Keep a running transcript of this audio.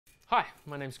Hi,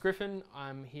 my name's Griffin.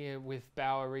 I'm here with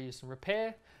Bauer Reuse and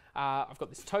Repair. I've got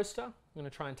this toaster. I'm going to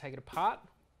try and take it apart,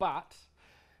 but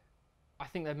I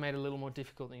think they've made it a little more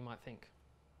difficult than you might think.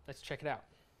 Let's check it out.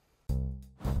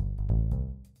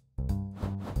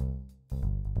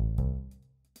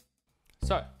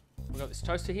 So, we've got this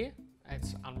toaster here.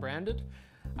 It's unbranded.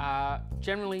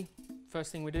 Generally,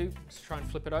 first thing we do is try and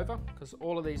flip it over because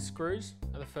all of these screws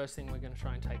are the first thing we're going to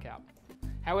try and take out.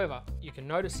 However, you can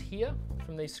notice here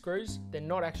from these screws, they're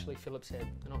not actually Phillips head.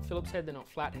 They're not Phillips head, they're not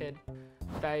flat head.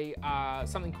 They are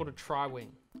something called a Triwing.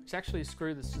 It's actually a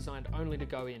screw that's designed only to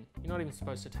go in. You're not even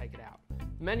supposed to take it out.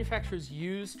 Manufacturers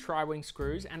use Triwing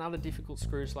screws and other difficult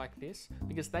screws like this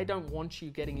because they don't want you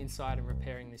getting inside and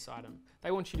repairing this item. They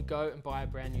want you to go and buy a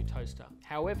brand new toaster.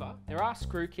 However, there are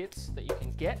screw kits that you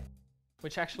can get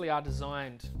which actually are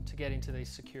designed to get into these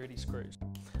security screws.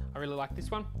 I really like this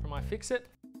one from iFixit.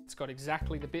 It's got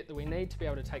exactly the bit that we need to be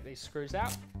able to take these screws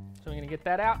out. So we're going to get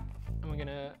that out and we're going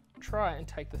to try and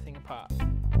take the thing apart.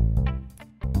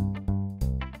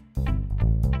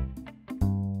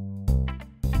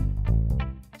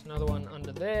 There's another one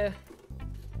under there.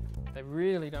 They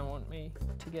really don't want me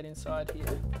to get inside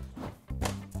here.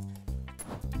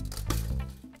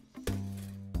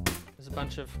 There's a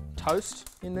bunch of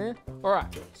toast in there. All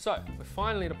right, so we're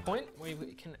finally at a point where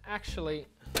we can actually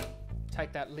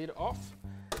take that lid off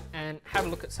and have a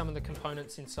look at some of the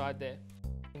components inside there,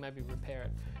 maybe repair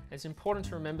it. It's important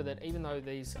to remember that even though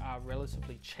these are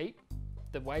relatively cheap,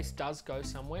 the waste does go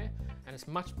somewhere, and it's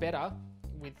much better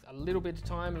with a little bit of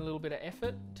time and a little bit of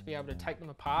effort to be able to take them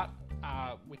apart.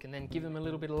 We can then give them a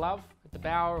little bit of love at the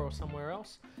Bauer or somewhere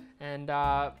else, and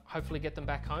hopefully get them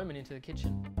back home and into the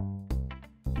kitchen.